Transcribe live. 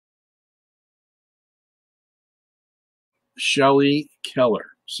Shelley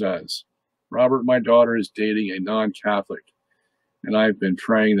Keller says, Robert, my daughter is dating a non-Catholic, and I've been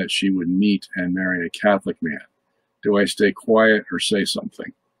praying that she would meet and marry a Catholic man. Do I stay quiet or say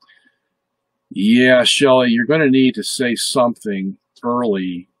something? Yeah, Shelley, you're going to need to say something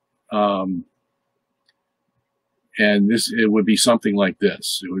early. And it would be something like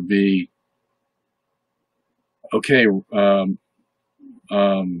this. It would be, okay, John,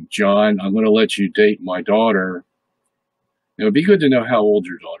 I'm going to let you date my daughter. It would be good to know how old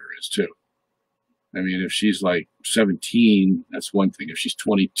your daughter is, too. I mean, if she's like 17, that's one thing. If she's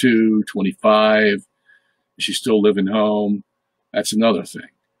 22, 25, if she's still living home, that's another thing.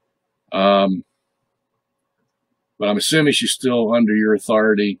 But I'm assuming she's still under your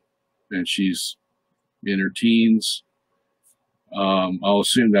authority and she's in her teens. I'll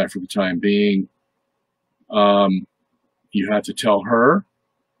assume that for the time being. You have to tell her,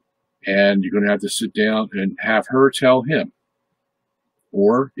 and you're going to have to sit down and have her tell him.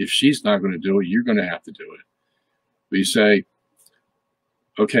 Or if she's not going to do it, you're going to have to do it. But you say,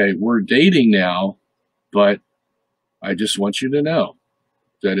 okay, we're dating now, but I just want you to know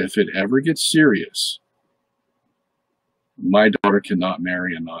that if it ever gets serious, my daughter cannot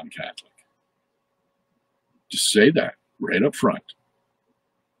marry a non-Catholic. Just say that right up front.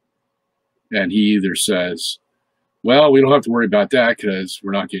 And he either says, well, we don't have to worry about that because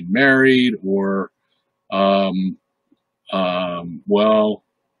we're not getting married, or, I'll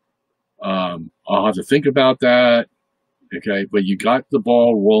have to think about that. Okay, but you got the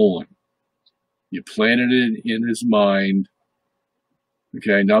ball rolling. You planted it in his mind.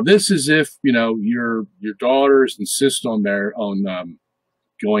 Okay, now this is if, your daughters insist on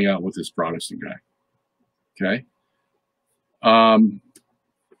going out with this Protestant guy. Okay,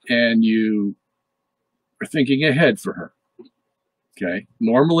 and you are thinking ahead for her. Okay,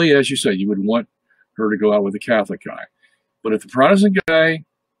 normally, as you say, you would want her to go out with a Catholic guy, but if the Protestant guy,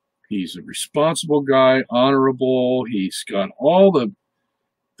 he's a responsible guy, honorable, he's got all the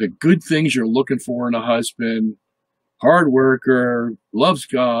good things you're looking for in a husband, hard worker, loves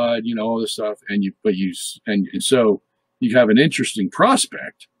God, all this stuff, and so you have an interesting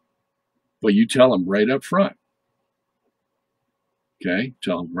prospect, but you tell him right up front. Okay,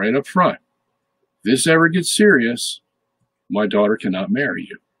 tell him right up front. If this ever gets serious, my daughter cannot marry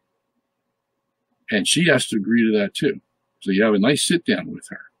you. And she has to agree to that too. So you have a nice sit down with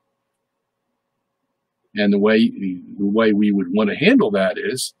her. And the way we would want to handle that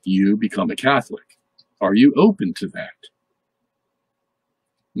is you become a Catholic. Are you open to that?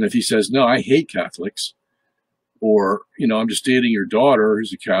 And if he says, no, I hate Catholics, or, I'm just dating your daughter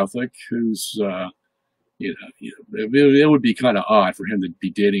who's a Catholic, who's, it would be kind of odd for him to be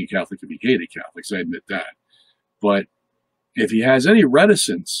dating a Catholic if he hated Catholics, I admit that. But if he has any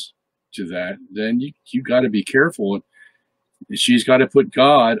reticence to that, then you got to be careful. She's got to put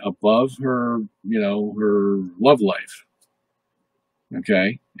God above her, her love life.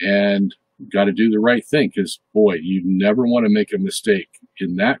 Okay? And got to do the right thing, because, boy, you never want to make a mistake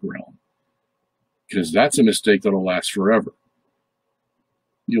in that realm, because that's a mistake that'll last forever.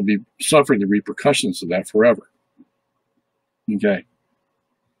 You'll be suffering the repercussions of that forever. Okay?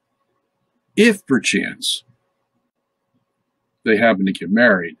 If perchance they happen to get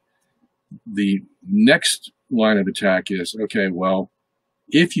married, the next line of attack is, okay, well,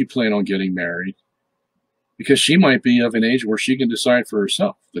 if you plan on getting married, because she might be of an age where she can decide for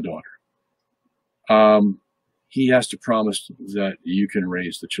herself, the daughter, he has to promise that you can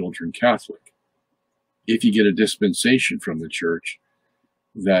raise the children Catholic. If you get a dispensation from the church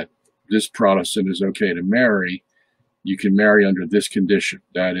that this Protestant is okay to marry, you can marry under this condition.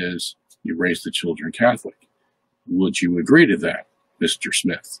 That is, you raise the children Catholic. Would you agree to that, Mr.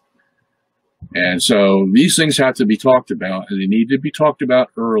 Smith? And so these things have to be talked about, and they need to be talked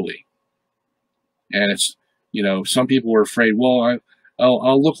about early. And it's, some people are afraid, well,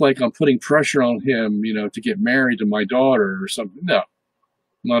 I'll look like I'm putting pressure on him, to get married to my daughter or something. No,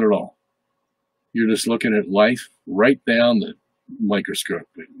 not at all. You're just looking at life right down the microscope,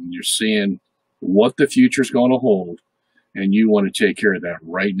 and you're seeing what the future's going to hold, and you want to take care of that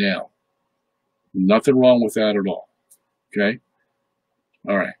right now. Nothing wrong with that at all. Okay?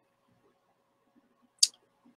 All right.